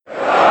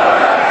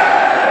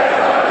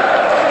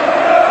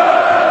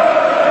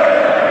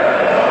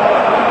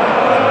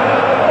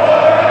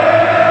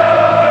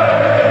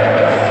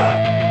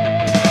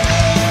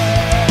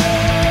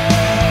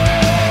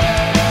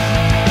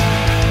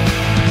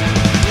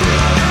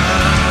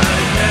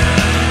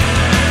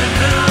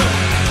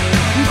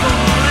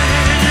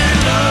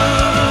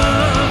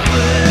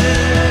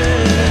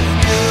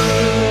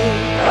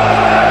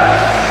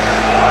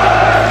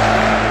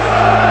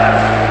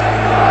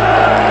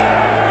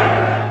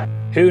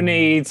Who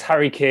needs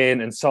Harry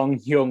Kane and Song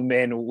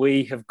Heung-min?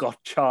 We have got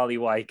Charlie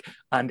Wyke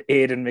and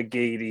Aidan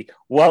McGeady.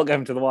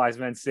 Welcome to the Wise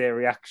Men Say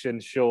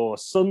Reaction Show.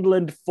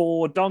 Sunderland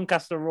 4,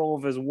 Doncaster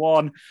Rovers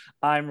 1.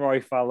 I'm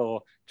Roy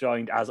Fallow,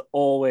 joined as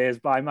always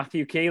by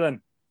Matthew Keelan.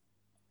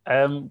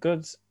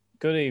 Good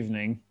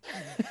evening,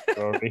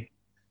 Rory,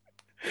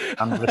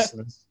 and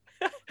listeners.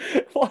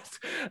 What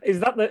is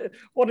that?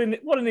 What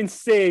an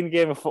insane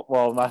game of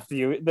football,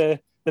 Matthew.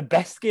 The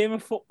best game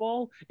of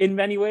football in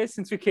many ways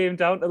since we came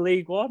down to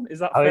League One. Is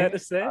that fair to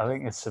say? I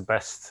think it's the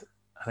best.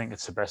 I think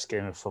it's the best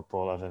game of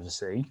football I've ever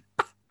seen.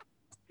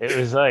 It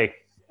was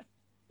like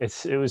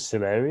it was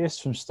hilarious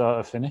from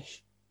start to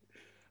finish.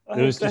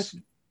 It was just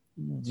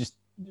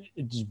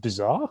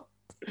bizarre.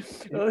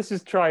 Well, let's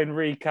just try and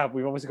recap.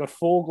 We've obviously got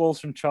 4 goals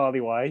from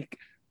Charlie Wyke.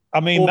 I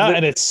mean, that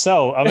in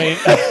itself. I mean,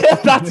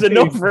 that's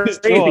enough, really,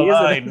 isn't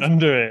it?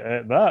 Under it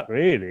at that,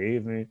 really. I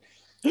mean,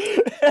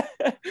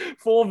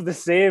 4 of the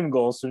same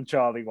goals from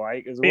Charlie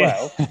Wyke as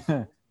well.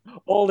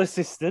 All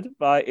assisted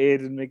by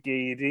Aidan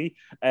McGeady.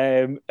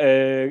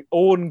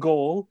 Own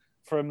goal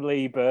from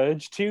Lee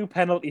Burge. 2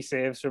 penalty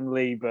saves from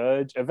Lee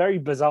Burge. A very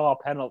bizarre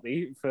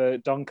penalty for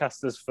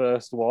Doncaster's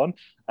first one.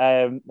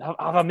 Have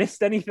I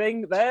missed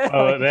anything there?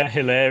 Oh, their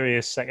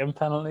hilarious second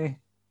penalty.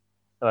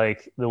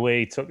 Like, the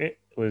way he took it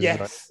was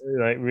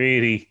like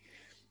really...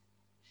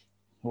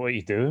 What are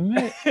you doing,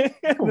 mate?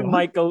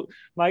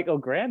 Michael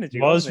Gray energy.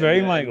 It was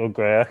very Michael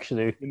Gray,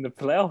 actually. In the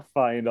playoff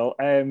final.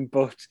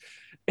 But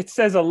it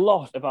says a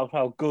lot about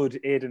how good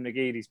Aidan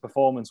McGeady's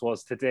performance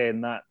was today, in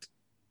that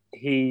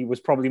he was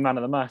probably man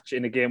of the match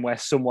in a game where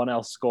someone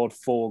else scored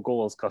 4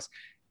 goals, because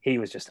he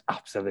was just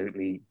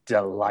absolutely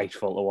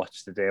delightful to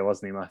watch today,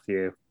 wasn't he,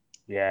 Matthew?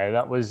 Yeah,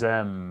 that was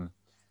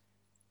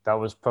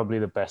probably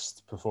the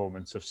best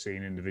performance I've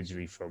seen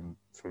individually from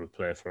a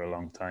player for a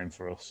long time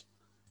for us.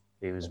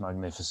 He was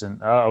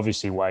magnificent.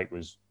 Obviously, White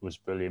was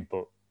brilliant,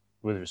 but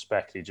with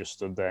respect, he just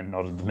stood there and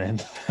nodded them in.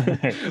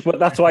 But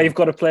that's why you've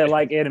got a player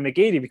like Aidan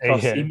McGeady,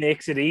 because he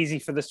makes it easy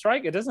for the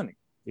striker, doesn't he?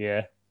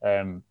 Yeah.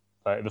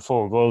 Like the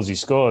 4 goals he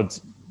scored,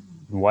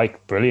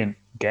 White, brilliant.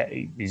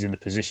 He's in the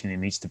position he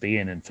needs to be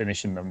in and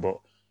finishing them, but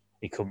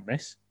he couldn't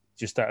miss.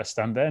 Just had to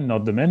stand there and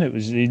nod them in.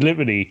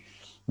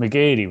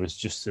 McGeady was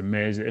just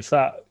amazing. If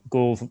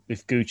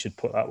Gooch had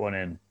put that one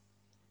in,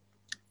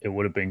 it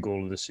would have been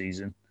goal of the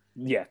season.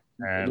 Yeah.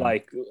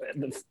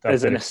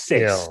 As an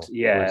assist.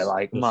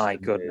 My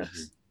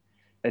goodness.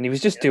 And he was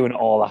just doing it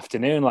all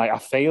afternoon. Like, I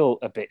feel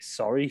a bit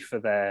sorry for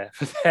their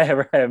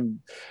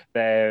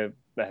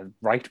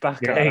right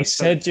back. Yeah, he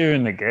said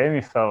during the game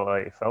he felt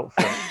for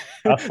him.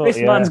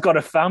 This man's got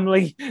a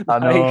family. I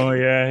know,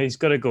 yeah. He's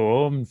got to go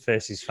home and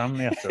face his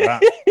family after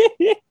that.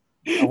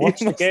 I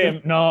watched the game.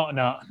 No.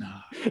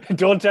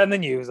 Don't turn the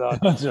news on.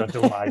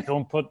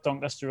 Don't put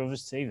Doncaster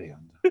Rovers TV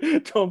on.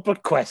 Don't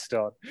put Quest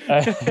on.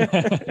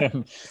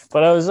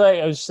 But I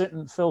was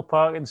sitting, Phil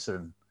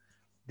Parkinson,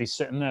 he's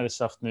sitting there this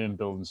afternoon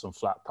building some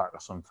flat pack or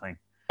something.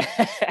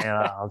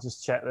 I'll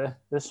just check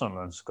this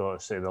Sunderland score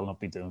to see they'll not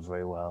be doing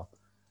very well.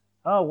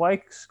 Oh,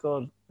 Wyke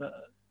scored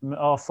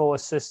 4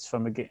 assists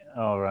from a game.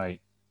 All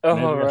right.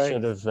 Maybe I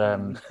should have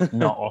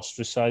not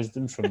ostracised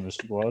him from the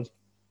squad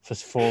for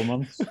 4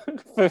 months.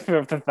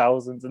 for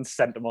thousands, and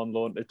sent him on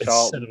loan to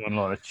Charlton.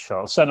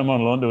 Sent him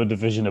on loan to a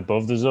division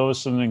above. There's always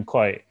something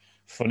quite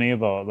funny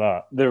about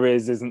that. There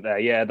is, isn't there?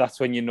 Yeah, that's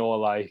when you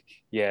know,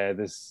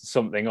 there's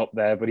something up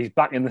there. But he's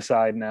back in the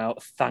side now,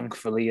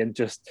 thankfully, and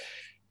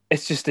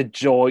it's just a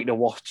joy to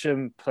watch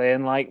him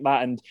playing like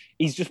that. And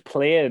he's just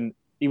playing.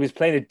 He was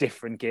playing a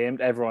different game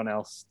to everyone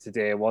else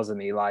today,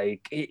 wasn't he?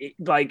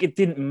 It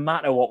didn't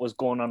matter what was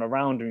going on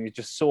around him. He was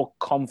just so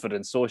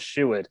confident, so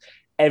assured.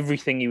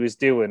 Everything he was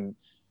doing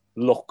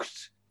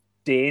looked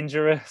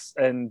dangerous.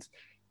 And,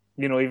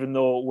 even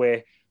though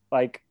we're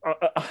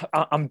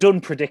I'm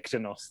done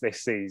predicting us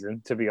this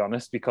season, to be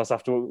honest, because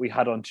after what we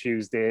had on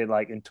Tuesday,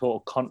 in total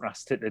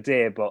contrast to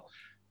today, but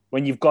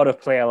when you've got a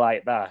player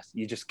like that,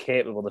 you're just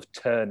capable of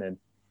turning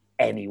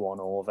anyone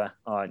over,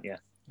 aren't you?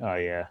 Oh,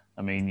 yeah.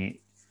 I mean,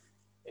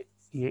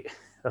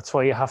 that's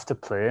why you have to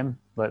play him.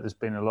 There's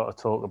been a lot of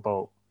talk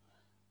about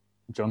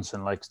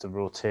Johnson likes to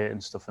rotate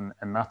and stuff, and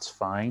that's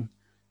fine.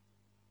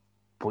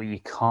 But you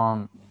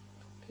can't,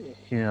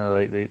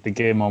 the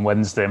game on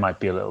Wednesday might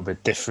be a little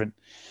bit different,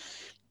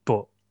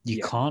 but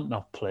you can't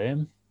not play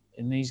him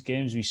in these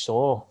games. We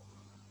saw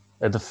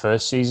at the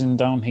first season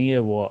down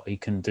here what he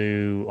can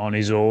do on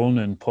his own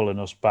and pulling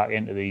us back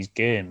into these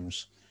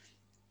games.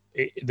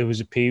 There was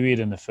a period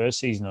in the first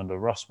season under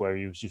Ross where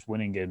he was just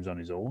winning games on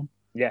his own.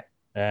 Yeah.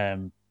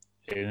 And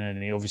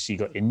then he obviously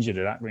got injured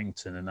at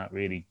Accrington, and that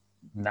really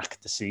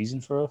knacked the season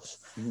for us.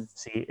 Mm-hmm.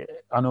 See,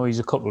 I know he's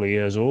a couple of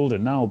years older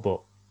now, but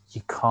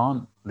you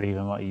can't leave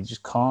him out. You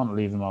just can't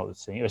leave him out of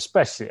the team,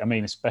 especially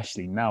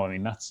now.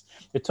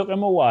 It took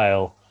him a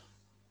while,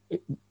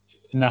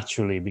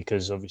 naturally,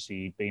 because obviously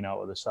he'd been out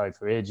of the side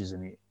for ages,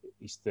 and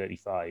he's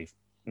 35.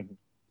 Mm-hmm. It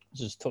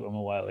just took him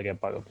a while to get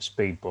back up to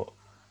speed, but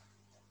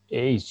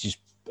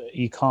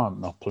you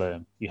can't not play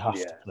him. You have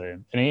to play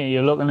him. And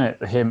you're looking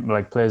at him,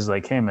 players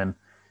like him, and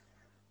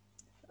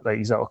like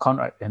he's out of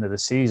contract at the end of the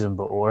season,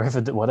 but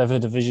whatever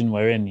division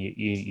we're in,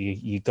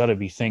 you got to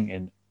be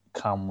thinking,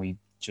 can we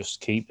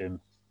just keep him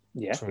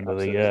for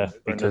another year?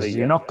 Because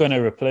you're not going to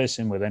replace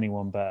him with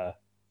anyone better.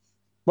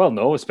 Well,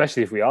 no,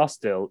 especially if we are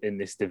still in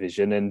this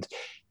division. And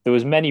there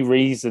was many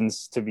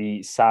reasons to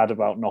be sad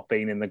about not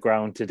being in the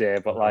ground today,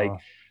 but like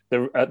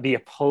the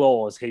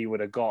applause he would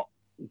have got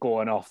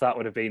going off, that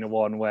would have been a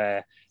one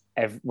where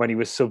when he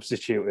was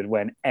substituted,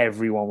 when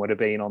everyone would have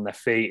been on their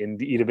feet and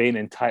he'd have been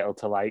entitled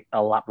to like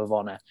a lap of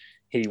honour.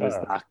 He was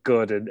that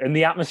good. And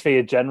the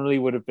atmosphere generally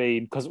would have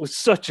been, because it was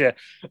such an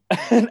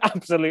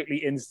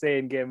absolutely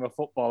insane game of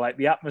football. Like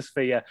the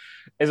atmosphere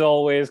is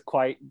always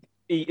quite,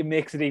 it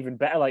makes it even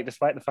better, like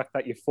despite the fact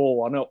that you're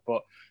 4-1 up,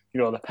 but you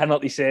know, the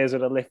penalty saves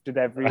would have lifted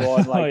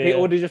everyone. Like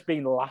people would have just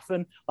been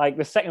laughing. Like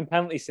the second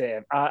penalty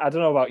save, I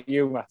don't know about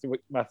you,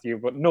 Matthew,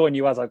 but knowing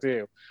you as I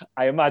do,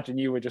 I imagine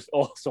you were just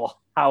also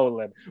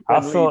howling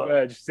when Lee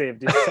Burge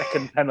saved his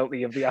second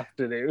penalty of the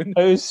afternoon.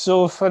 It was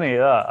so funny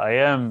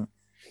that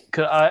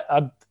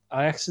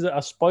I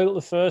spoiled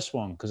the first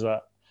one because I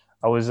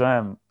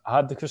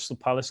had the Crystal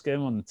Palace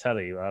game on the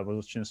telly. I was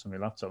watching this on my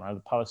laptop. I had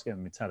the Palace game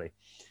on my telly,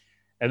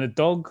 and the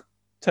dog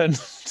turned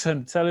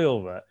the telly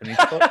over and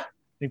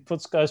he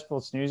put Sky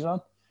Sports News on,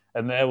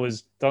 and there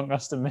was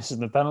Doncaster missing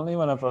the penalty.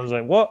 When I was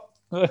like, "What?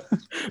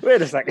 Wait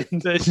a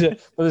second!" But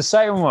the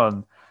second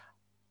one,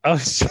 I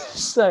was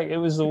just like, "It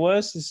was the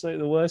worst. It's like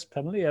the worst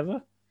penalty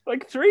ever."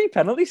 Like 3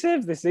 penalty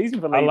saves this season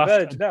for Lee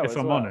Burge now. If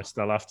I'm honest,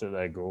 I laughed at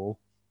their goal.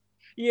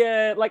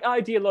 Yeah, like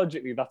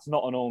ideologically, that's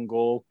not an own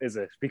goal, is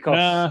it?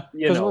 Because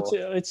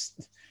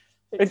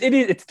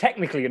it's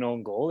technically an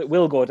own goal. It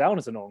will go down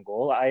as an own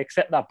goal. I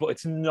accept that, but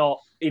it's not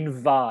in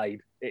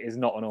vibe. It is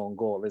not an own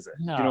goal, is it?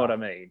 No. Do you know what I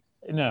mean?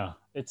 No,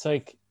 it's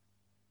like,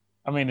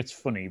 I mean, it's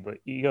funny, but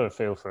you got to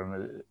feel for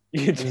him.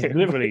 There's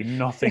literally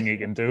nothing he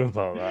can do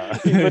about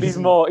that. But he's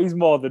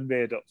more than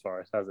made up for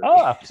it, hasn't he?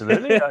 Oh,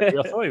 absolutely. I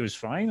thought he was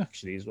fine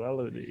actually as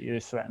well. He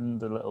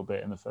threatened a little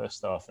bit in the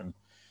first half, and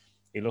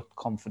he looked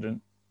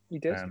confident. He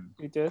did.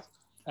 He did.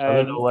 I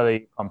don't know whether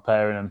you're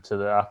comparing him to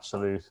the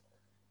absolute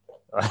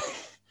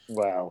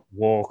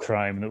war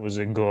crime that was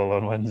in goal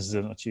on Wednesday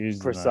or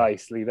Tuesday.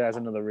 Precisely. There's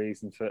another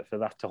reason for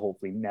that to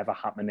hopefully never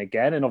happen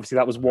again. And obviously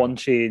that was one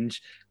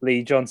change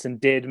Lee Johnson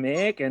did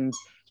make. And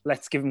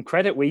let's give him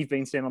credit. We've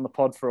been saying on the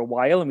pod for a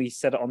while, and we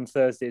said it on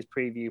Thursday's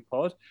preview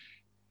pod.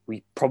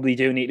 We probably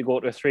do need to go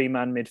to a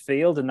 3-man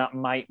midfield, and that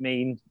might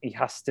mean he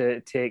has to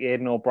take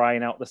Aidan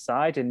O'Brien out the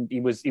side. And he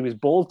was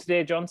bold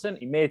today, Johnson.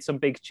 He made some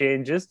big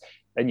changes.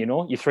 And, you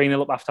know, you're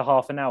 3-0 up after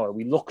half an hour.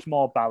 We looked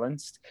more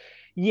balanced.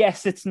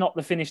 Yes, it's not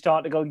the finished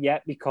article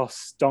yet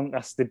because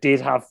Doncaster did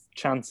have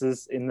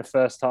chances in the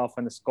first half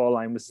when the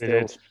scoreline was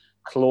still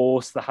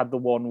close. They had the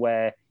one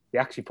where they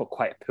actually put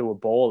quite a poor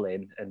ball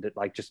in and it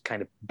like just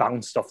kind of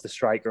bounced off the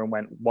striker and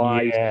went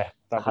wide. Yeah,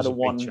 that was a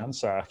big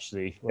chance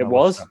actually. It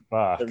was.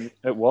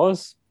 It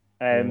was.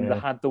 They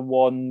had the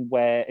one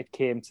where it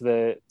came to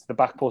the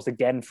back post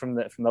again from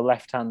the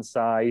left-hand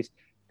side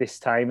this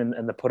time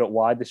and they put it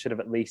wide. They should have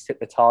at least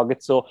hit the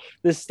target. So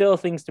there's still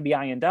things to be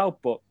ironed out,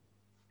 but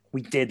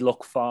we did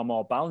look far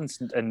more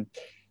balanced and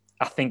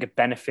I think it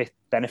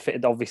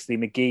benefited obviously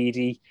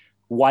McGeady.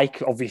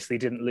 Wyke obviously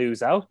didn't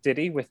lose out, did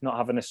he, with not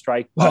having a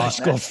strike partner? Well,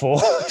 he scored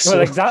 4.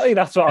 Well, exactly,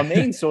 that's what I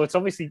mean. So it's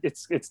obviously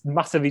it's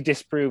massively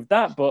disproved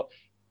that, but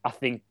I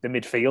think the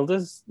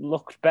midfielders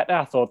looked better.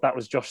 I thought that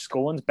was Josh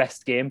Scowen's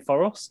best game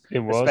for us,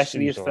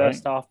 especially his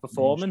first half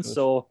performance.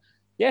 So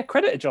yeah,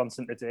 credit to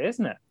Johnson today,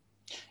 isn't it?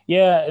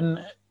 Yeah,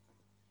 and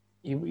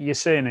you're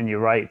saying, and you're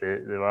right,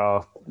 that there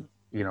are,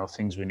 you know,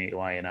 things we need to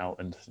iron out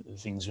and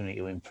things we need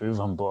to improve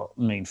on. But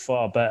I mean,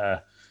 far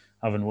better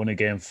having won a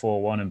game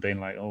 4-1 and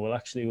being like, oh well,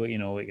 actually, you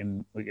know, we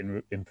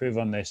can improve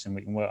on this and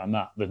we can work on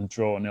that, than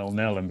draw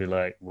 0-0 and be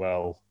like,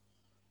 well,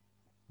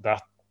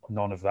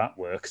 none of that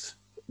worked.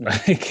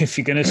 Like if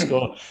you're going to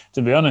score,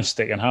 to be honest,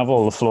 they can have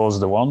all the flaws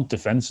they want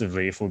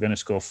defensively. If we're going to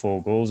score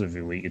 4 goals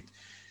every week,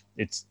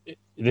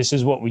 this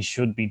is what we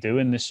should be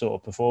doing. This sort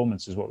of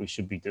performance is what we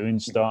should be doing.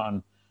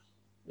 Starting,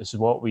 this is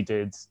what we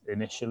did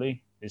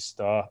initially: is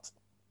start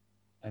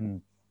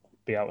and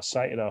be out of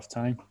sight at half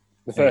time.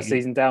 The first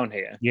season down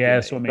here. Yeah,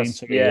 that's what I mean.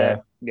 So, yeah,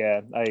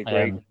 I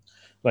agree.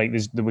 Like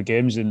there were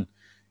games in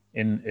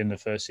the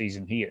first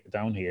season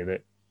down here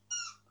that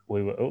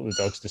we were the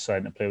Dogs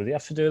deciding to play with. You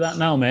have to do that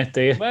now, mate.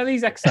 Do you? Well,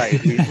 he's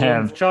excited.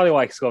 Charlie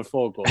Wyke scored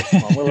 4 goals.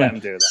 Come on, we'll let him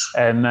do that.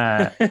 And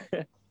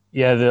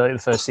the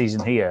first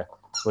season here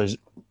was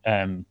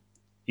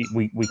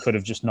we could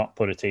have just not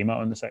put a team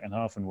out in the second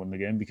half and won the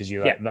game because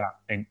you're like that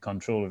in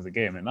control of the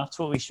game, and that's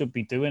what we should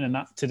be doing. And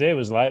that today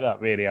was like that,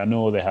 really. I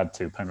know they had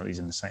 2 penalties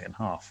in the second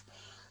half.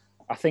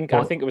 I think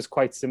it was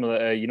quite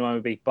similar. You know, when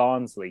we beat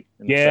Barnsley.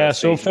 Yeah,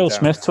 so Phil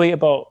Smith tweet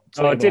about.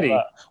 Oh, did he?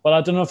 That. Well,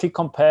 I don't know if he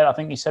compared. I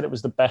think he said it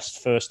was the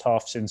best first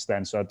half since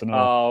then. So I don't know.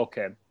 Oh,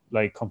 okay.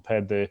 Like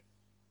compared it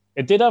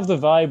did have the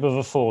vibe of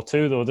a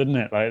 4-2 though, didn't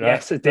it? Like that.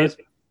 Yes, it did.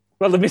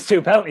 Well, they missed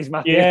 2 penalties,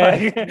 Matthew.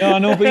 Yeah, no, I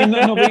know, but you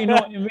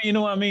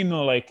know what I mean.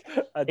 Though, like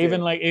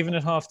even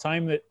at half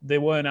time, that they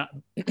were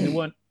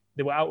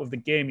out of the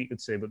game, you could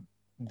say, but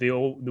they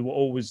were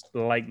always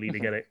likely to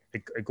get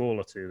a goal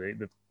or two.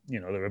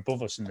 They're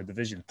above us in the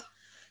division.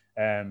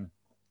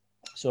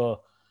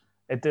 So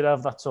it did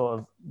have that sort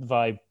of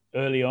vibe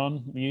early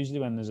on. Usually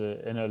when there's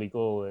an early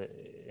goal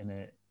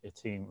in a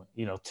team,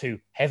 two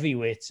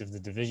heavyweights of the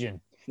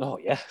division. Oh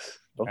yes,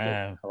 lovely.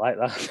 I like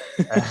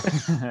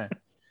that.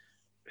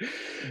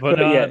 but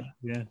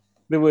yeah.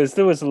 There was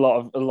a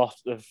lot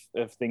of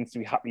things to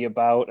be happy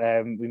about.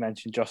 We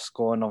mentioned Josh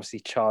scoring, obviously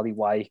Charlie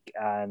Wyke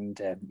and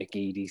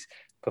McGeady's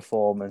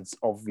performance,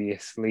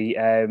 obviously.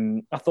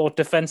 I thought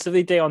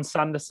defensively, Deion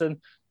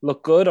Sanderson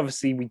looked good.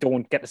 Obviously, we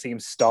don't get to see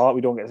him start.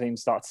 We don't get to see him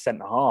start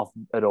centre half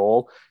at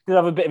all. Did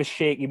have a bit of a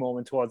shaky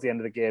moment towards the end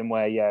of the game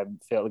where,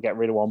 failed to get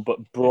rid of one.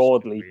 But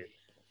broadly,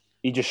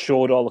 he just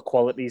showed all the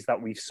qualities that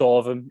we saw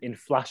of him in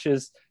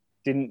flashes,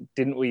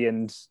 didn't we?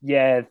 And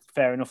yeah,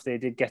 fair enough, they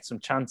did get some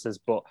chances,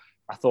 but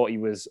I thought he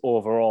was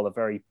overall a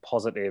very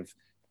positive,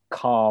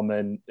 calm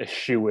and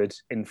assured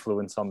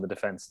influence on the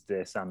defence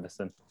today,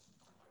 Sanderson.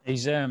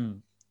 He's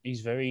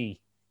very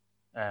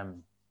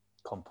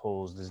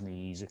composed, isn't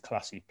he? He's a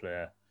classy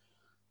player.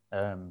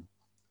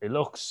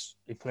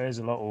 He plays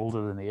a lot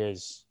older than he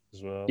is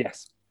as well.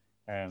 Yes.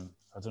 I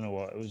don't know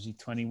what, was he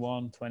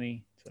 21,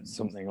 20?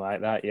 Something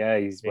like that, yeah.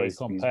 He's very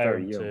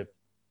young.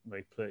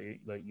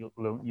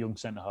 To young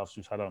centre-halves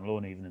we've had on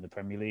loan even in the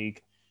Premier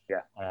League.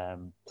 Yeah.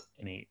 And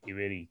he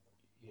really...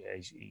 Yeah,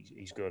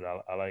 he's good.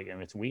 I like him.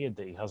 It's weird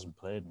that he hasn't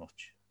played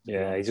much.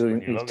 Yeah, he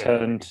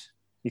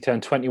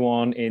turned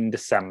 21 in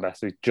December,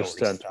 so he just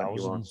turned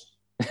 21. He's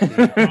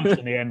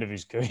to the end of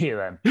his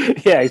career then.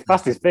 Yeah, he's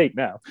past his peak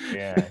now.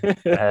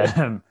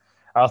 Yeah.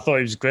 I thought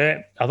he was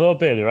great. I thought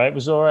Bailey Wright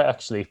was all right,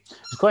 actually. It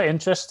was quite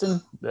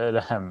interesting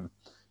that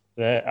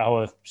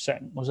our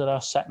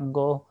second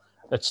goal?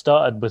 It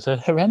started with a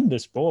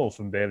horrendous ball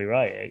from Bailey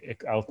Wright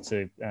out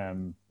to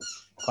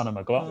Conor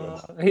McLaughlin.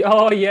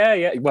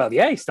 Yeah. Well,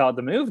 yeah, he started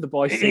the move. The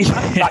boys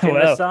back in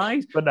the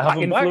side, but back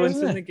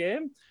influencing the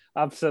game.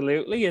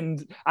 Absolutely.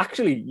 And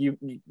actually, you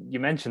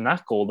mentioned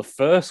that goal, the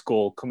first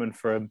goal coming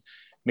from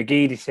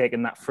McGeady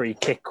taking that free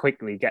kick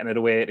quickly, getting it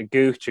away to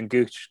Gooch, and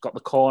Gooch got the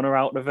corner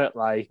out of it.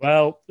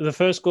 Well, the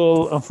first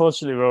goal,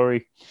 unfortunately,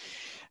 Rory,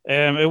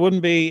 it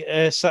wouldn't be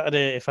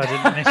Saturday if I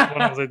didn't miss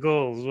one of the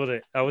goals, would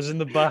it? I was in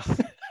the bath.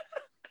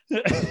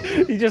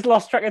 You just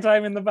lost track of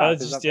time in the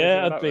bath.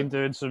 I'd been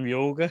doing some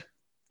yoga.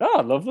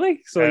 Oh,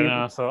 lovely. So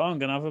I thought, I'm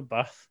going to have a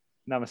bath.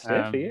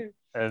 Namaste for you.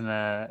 And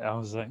I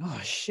was like, oh,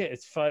 shit,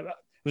 it's 5. It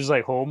was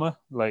like Homer,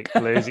 like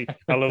lazy.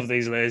 I love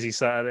these lazy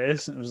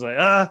Saturdays. It was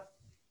like,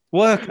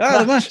 work,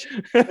 the match.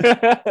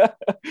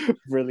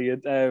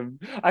 Brilliant.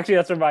 Actually,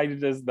 that's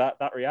reminded us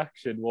that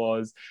reaction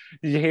was,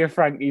 did you hear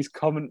Frankie's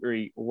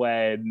commentary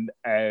when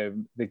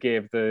they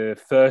gave the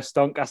first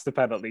Doncaster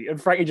penalty?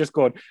 And Frankie just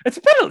going, it's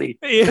a penalty.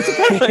 It's a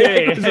penalty.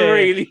 It was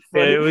really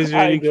funny. Yeah, it was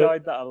really good. I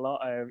enjoyed that a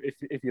lot.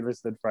 If you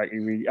listened, Frankie,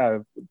 we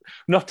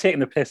not taking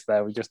the piss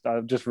there. We just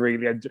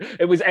really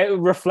it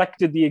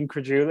reflected the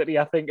incredulity,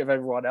 I think, of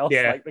everyone else,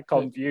 like the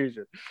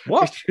confusion.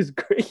 What? Which was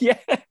great. Yeah,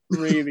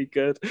 really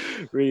good.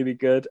 Really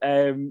good.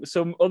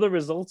 Some other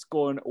results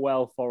going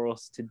well for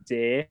us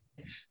today.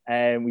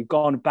 We've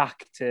gone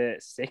back to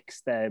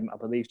 6th. I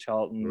believe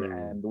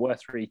Charlton they were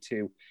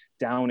 3-2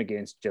 down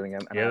against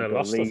Gillingham. And they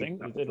lost, I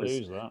think. They did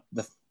lose that.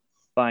 The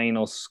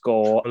final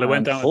score. Well, they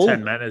went down to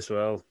 10 men as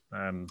well.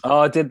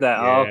 Did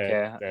that?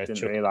 Yeah, okay. I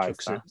didn't realise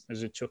that.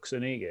 Is it Chuck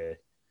Sanige?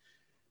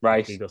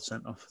 Right. He got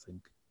sent off, I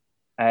think.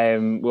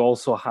 We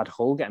also had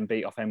Hull getting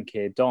beat off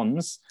MK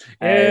Dons.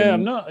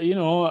 I'm not,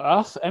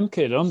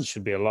 MK Dons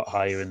should be a lot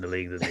higher in the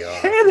league than they are.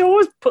 Yeah, they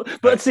always but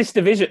it's this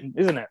division,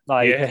 isn't it?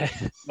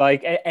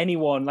 Like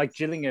anyone, like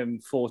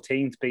Gillingham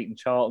 14th beating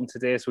Charlton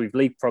today, so we've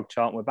leapfrogged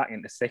Charlton. We're back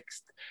into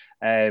 6th,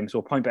 so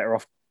a point better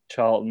off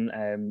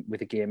Charlton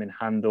with a game in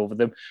hand over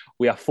them.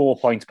 We are 4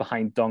 points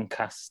behind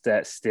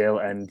Doncaster still,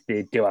 and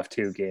they do have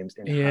 2 games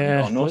in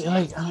hand on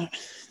us.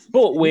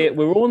 But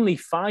we're only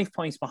 5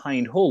 points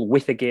behind Hull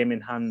with a game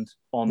in hand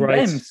on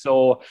them.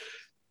 So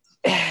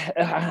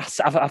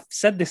I've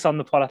said this on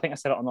the pod. I think I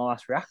said it on the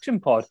last reaction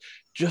pod.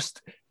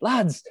 Just,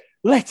 lads,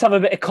 let's have a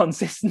bit of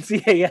consistency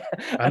here.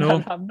 I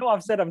know.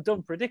 I've said I'm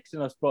done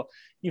predicting us, but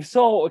you've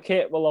saw what we're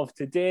capable of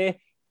today.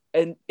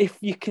 And if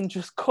you can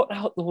just cut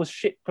out those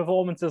shit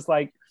performances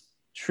like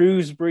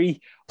Shrewsbury,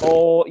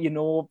 or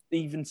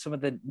even some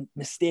of the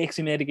mistakes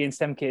we made against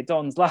MK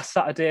Dons last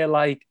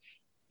Saturday,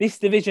 this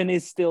division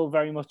is still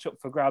very much up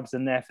for grabs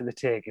and there for the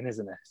taking,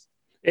 isn't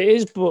it? It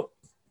is, but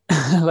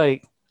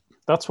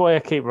that's why I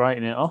keep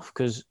writing it off,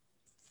 because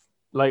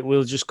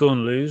we'll just go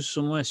and lose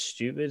somewhere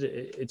stupid.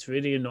 It's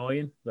really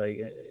annoying.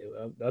 I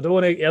don't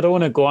want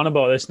to go on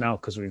about this now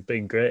because we've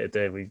been great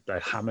today. We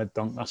hammered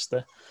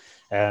Doncaster,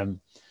 but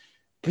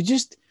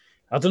just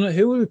I don't know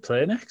who will we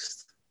play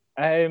next.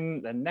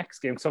 The next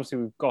game, because obviously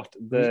we've got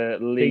the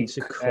League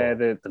Cup.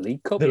 The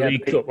League Cup. The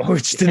League Cup. Oh,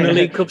 it's in the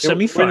League Cup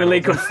semi-final. We're in the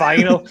League Cup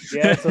final.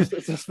 Yeah,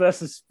 it's us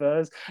versus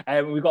Spurs.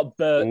 We've got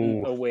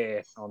Burton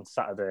away on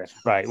Saturday.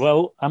 Right.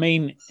 Well, I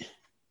mean,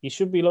 you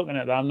should be looking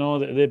at that. I know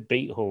that they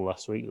beat Hull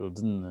last week,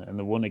 didn't they? And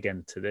they won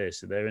again today,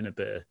 so they're in a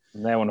bit of.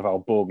 And they're one of our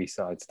bogey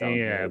sides down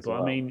here. Yeah, as but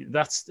well. I mean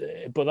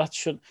that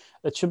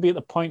should be at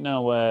the point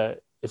now where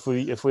if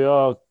we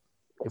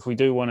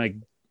do want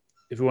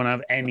to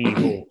have any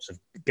hopes of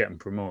getting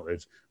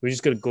promoted, we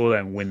just got to go there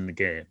and win the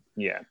game.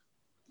 Yeah.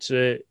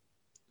 So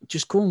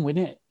just go and win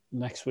it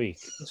next week.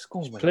 Just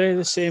go and win play it.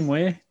 the same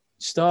way.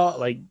 Start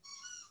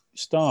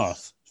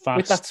fast.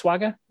 With that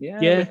swagger.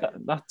 Yeah.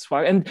 That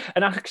swagger. And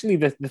actually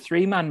the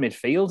 3-man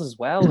midfield as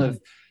well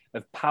of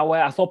Power.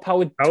 I thought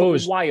Power took a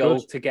while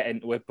to get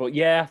into it, but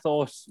yeah, I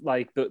thought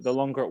like the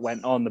longer it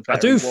went on, the better.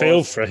 I do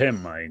feel for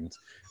him, mind.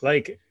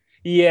 Like,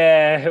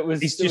 yeah, it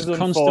was. He's just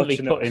constantly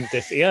put in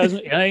he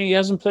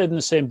hasn't played in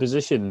the same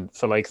position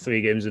for like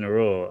 3 games in a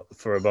row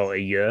for about a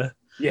year.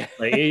 Yeah.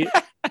 Like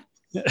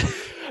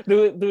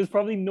there was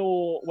probably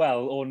no,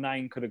 well,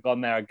 09 could have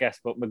gone there, I guess,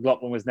 but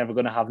McLaughlin was never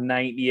going to have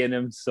 90 in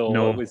him. So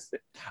no. this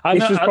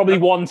was probably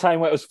one time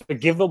where it was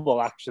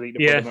forgivable, actually, to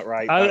put him at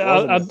right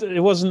back,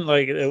 it wasn't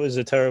like it was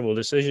a terrible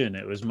decision.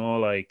 It was more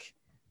like,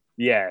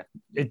 yeah,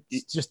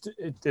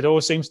 it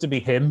always seems to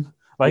be him.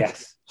 Like,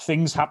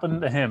 things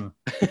happen to him.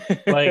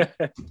 Like,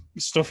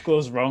 stuff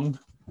goes wrong.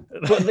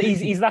 But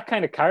he's that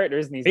kind of character,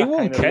 isn't he? He's he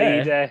won't care.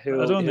 Leader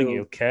I don't think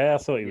he'll care. I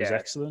thought he was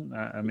excellent.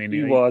 I mean,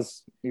 he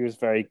was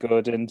very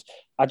good, and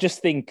I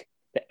just think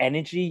the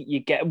energy you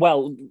get.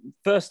 Well,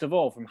 first of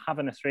all, from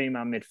having a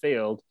 3-man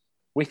midfield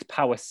with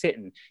Power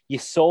sitting, you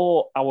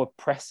saw our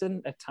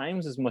pressing at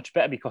times is much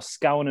better because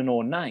Scowen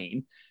and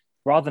 09,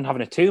 rather than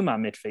having a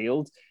 2-man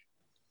midfield,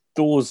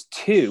 those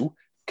two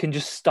can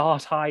just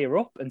start higher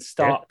up and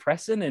start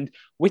pressing, and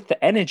with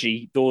the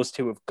energy those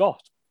two have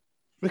got,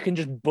 we can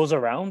just buzz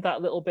around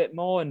that little bit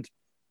more. And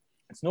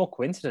it's no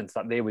coincidence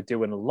that they were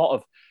doing a lot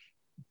of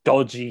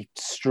dodgy,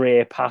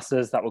 stray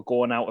passes that were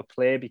going out of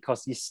play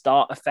because you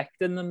start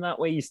affecting them that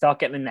way. You start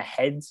getting in their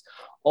heads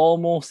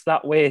almost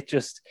that way. It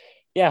just,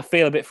 I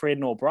feel a bit for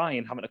Aidan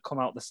O'Brien having to come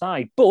out the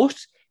side. But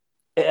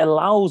it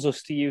allows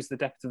us to use the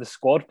depth of the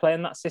squad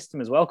playing that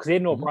system as well, because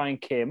Aidan O'Brien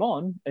came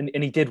on and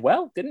he did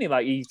well, didn't he?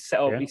 Like, he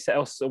set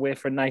us away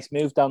for a nice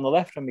move down the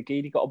left and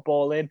McGeady got a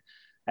ball in.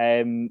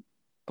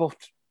 But,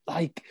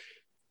 like,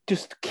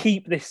 just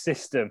keep this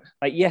system.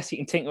 Like, yes, you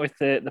can tinker with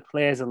the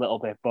players a little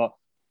bit, but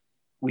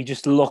we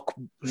just look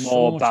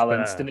more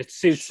balanced and it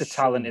suits the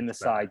talent in the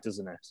side,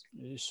 doesn't it?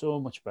 It's so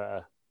much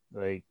better.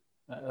 Like,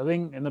 I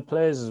think in the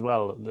players as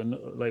well,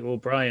 like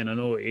O'Brien, I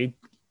know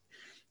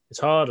it's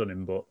hard on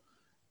him, but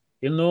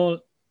you know,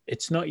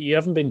 you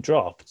haven't been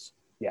dropped.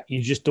 Yeah.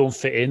 You just don't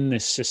fit in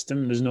this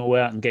system. There's no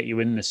way I can get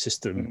you in this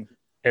system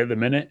at the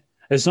minute.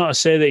 It's not to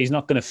say that he's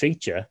not going to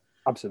feature.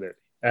 Absolutely.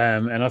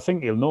 And I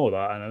think he'll know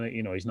that. And I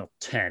think, he's not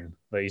 10.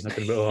 Like, he's not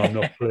going to be, I'm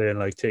not playing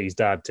like his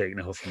dad taking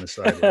a huff on the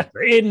side.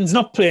 Aidan's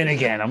not playing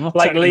again. I'm not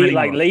like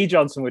Lee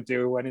Johnson would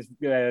do when his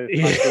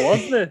manager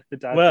was the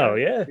dad. Well,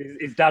 yeah.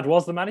 His dad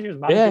was the manager. His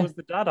manager was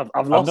the dad.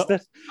 I've lost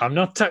it. I'm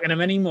not taking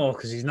him anymore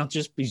because he's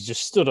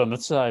just stood on the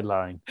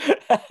sideline.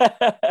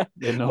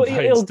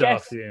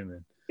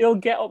 He'll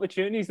get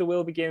opportunities. There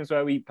will be games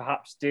where we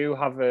perhaps do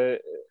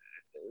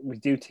we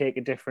do take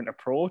a different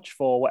approach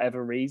for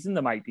whatever reason.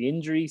 There might be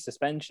injuries,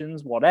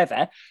 suspensions,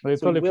 whatever. We'll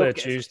probably play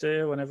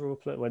Tuesday whenever we'll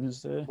play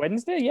Wednesday.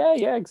 Wednesday,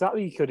 yeah,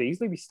 exactly. You could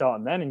easily be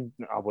starting then, and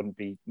I wouldn't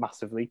be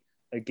massively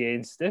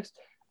against it.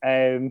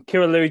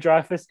 Kira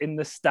Louis-Dreyfus in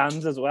the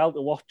stands as well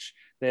to watch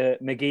the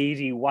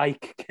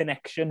McGeady-Wyke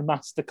connection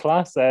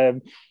masterclass.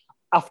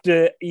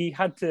 After he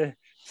had to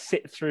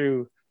sit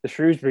through the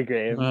Shrewsbury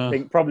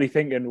game, probably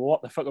thinking,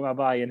 what the fuck am I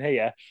buying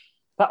here?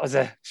 That was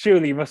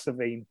surely he must have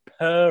been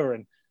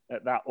purring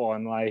at that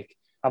one. Like,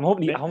 I'm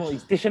hoping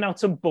he's dishing out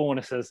some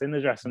bonuses in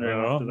the dressing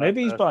room.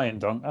 Maybe he's buying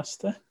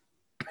Doncaster.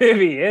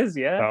 Maybe he is,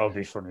 yeah. That would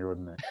be funny,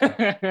 wouldn't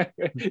it?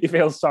 You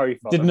feel sorry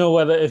for Didn't know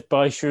whether if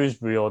buy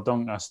Shrewsbury or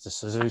Doncaster,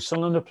 so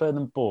someone to play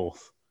them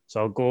both.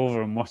 So I'll go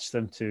over and watch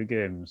them 2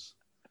 games.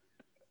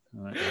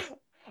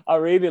 I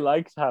really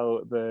liked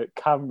how the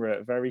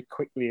camera very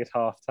quickly at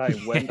half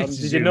time went on.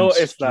 Did you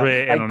notice that?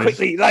 Like,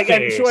 quickly, like,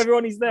 show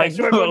everyone he's there.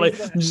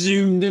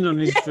 Zoomed in on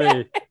his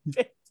face.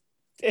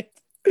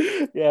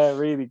 Yeah,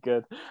 really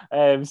good.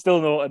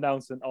 Still no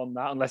announcement on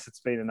that, unless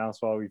it's been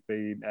announced while we've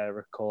been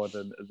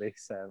recording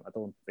this. I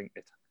don't think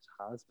it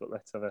has, but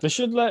let's have a... They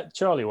should let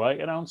Charlie White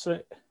announce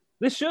it.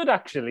 They should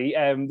actually.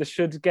 They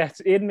should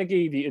get Aidan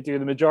McGeady to do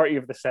the majority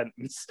of the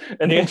sentence,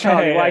 and then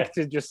Charlie White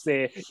to just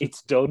say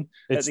it's done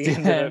at the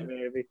end of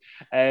it.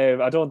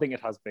 Maybe. I don't think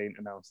it has been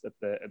announced at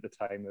the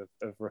time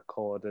of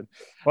recording.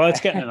 Well, it's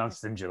getting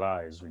announced in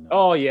July, as we know.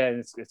 Oh yeah,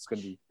 it's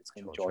going to be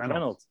George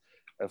Reynolds.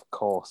 Of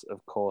course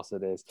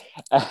it is.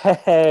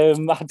 I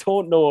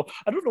don't know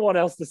what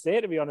else to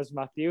say, to be honest,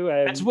 Matthew.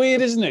 It's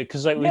weird, isn't it?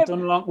 Because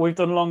we've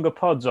done longer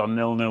pods on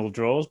 0-0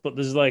 draws, but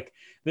there's like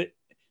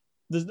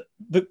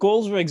the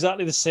goals were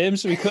exactly the same,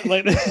 so we could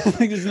like.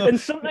 And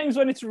sometimes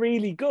when it's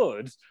really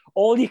good,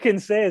 all you can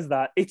say is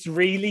that it's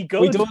really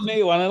good. We don't need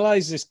to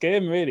analyse this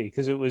game really,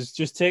 because it was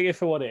just take it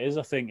for what it is.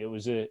 I think it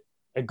was a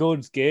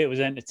good game. It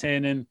was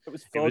entertaining. It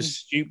was fun. It was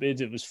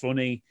stupid. It was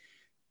funny.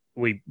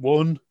 We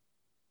won.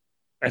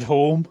 At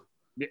home.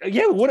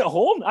 Yeah, we won at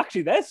home.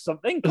 Actually, there's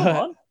something. Come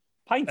on.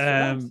 Pints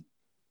for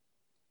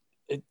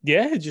that.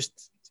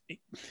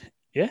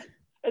 Yeah.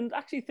 And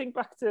actually think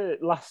back to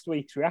last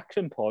week's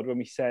reaction pod when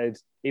we said,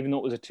 even though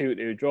it was a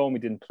 2-2 draw and we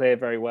didn't play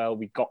very well,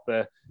 we got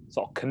the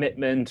sort of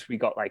commitment, we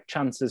got like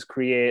chances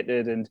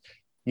created, and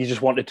you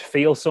just wanted to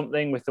feel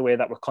something with the way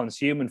that we're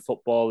consuming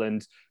football.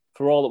 And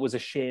for all it was a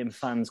shame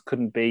fans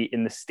couldn't be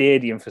in the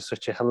stadium for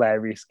such a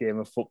hilarious game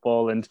of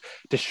football and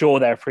to show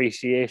their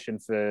appreciation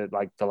for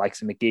like the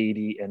likes of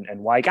McGeady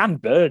and Wyke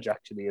and Burge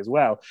actually as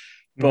well.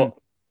 But,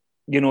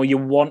 you know, you're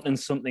wanting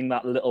something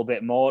that little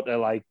bit more to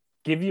like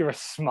give you a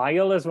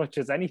smile as much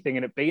as anything,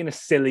 and it being a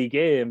silly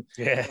game.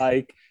 Yeah.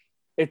 Like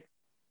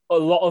a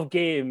lot of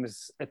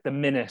games at the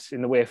minute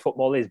in the way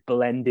football is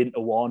blend into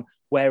one,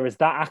 whereas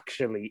that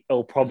actually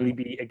will probably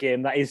be a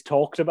game that is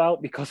talked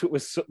about because it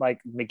was so, like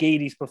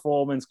McGeady's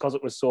performance, because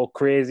it was so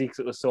crazy, because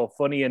it was so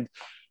funny, and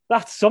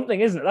that's something,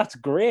 isn't it? That's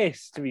great,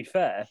 to be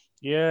fair.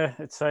 Yeah,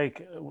 it's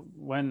like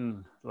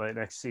when like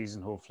next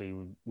season, hopefully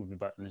we'll be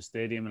back in the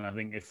stadium, and I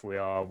think if we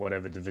are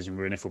whatever division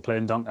we're in, if we're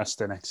playing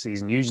Doncaster next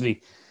season,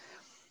 usually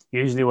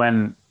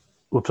when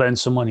we're playing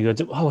someone, you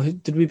go, "Oh,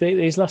 did we beat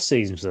these last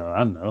season?" So I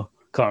don't know,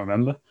 can't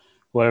remember.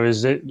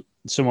 Whereas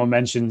someone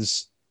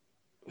mentions,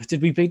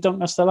 "Did we beat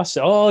Doncaster last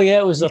season?" Oh yeah,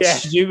 it was that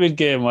stupid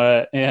game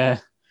where yeah,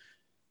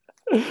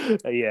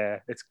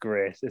 it's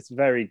great. It's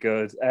very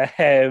good.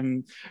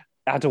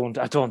 I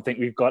don't think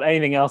we've got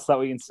anything else that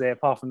we can say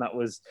apart from that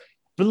was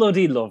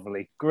bloody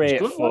lovely, great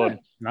good, fun.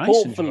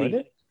 Nice, enjoyed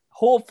it.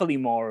 Hopefully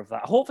more of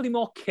that. Hopefully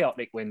more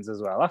chaotic wins as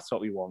well. That's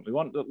what we want. We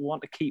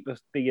want to keep us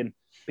being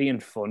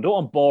fun. Don't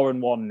want boring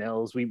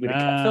 1-0s. We'd have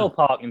kept Phil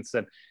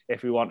Parkinson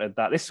if we wanted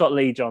that. This is what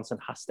Lee Johnson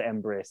has to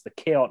embrace: the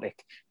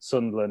chaotic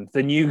Sunderland,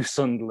 the new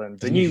Sunderland,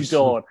 the new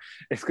dawn.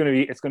 It's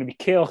going to be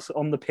chaos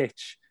on the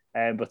pitch,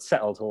 but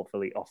settled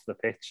hopefully off the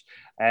pitch.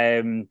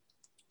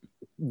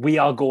 We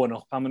are going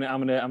up. I'm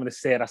gonna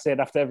say it. I say it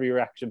after every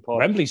reaction pod.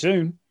 Wembley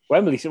soon.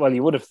 Well,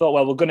 you would have thought.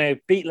 Well, we're going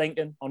to beat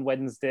Lincoln on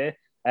Wednesday.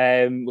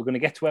 We're going to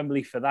get to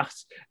Wembley for that.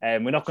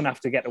 We're not going to have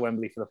to get to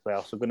Wembley for the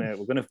playoffs. We're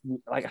going to,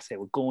 like I say,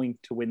 we're going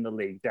to win the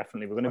league.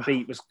 Definitely, we're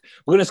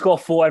going to score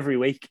 4 every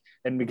week,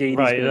 and McGeady's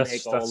going to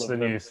make all of them. That's the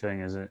new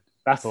thing, is it?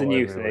 That's the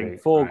new thing.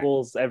 4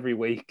 goals every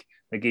week.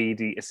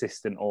 McGeady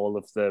assisting all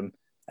of them.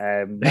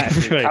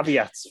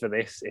 Caveats for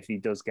this if he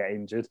does get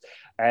injured.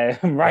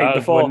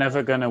 We're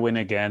never going to win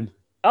again.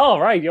 Oh,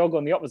 right. You're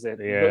going the opposite.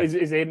 Yeah.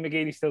 Is Aidan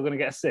McGeady still going to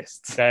get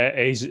assists?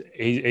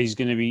 He's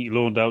going to be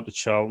loaned out to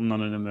Charlton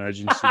on an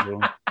emergency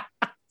loan.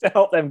 To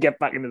help them get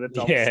back into the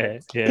top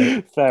 6.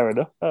 Yeah. Fair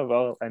enough.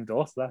 I'll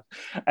endorse that.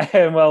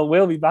 Well,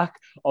 we'll be back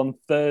on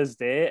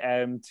Thursday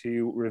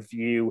to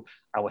review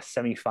our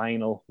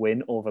semi-final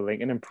win over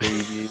Lincoln and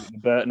preview the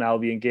Burton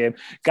Albion game.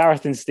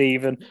 Gareth and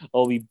Stephen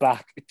will be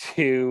back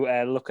to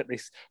look at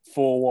this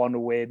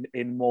 4-1 win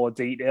in more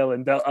detail,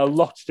 and a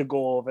lot to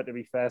go over, to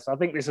be fair. So I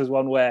think this is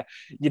one where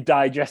you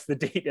digest the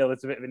detail.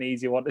 It's a bit of an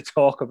easier one to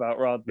talk about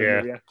rather than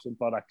the reaction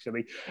pod,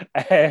 actually.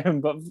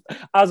 But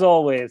as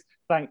always,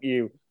 thank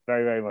you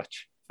very, very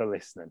much for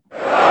listening.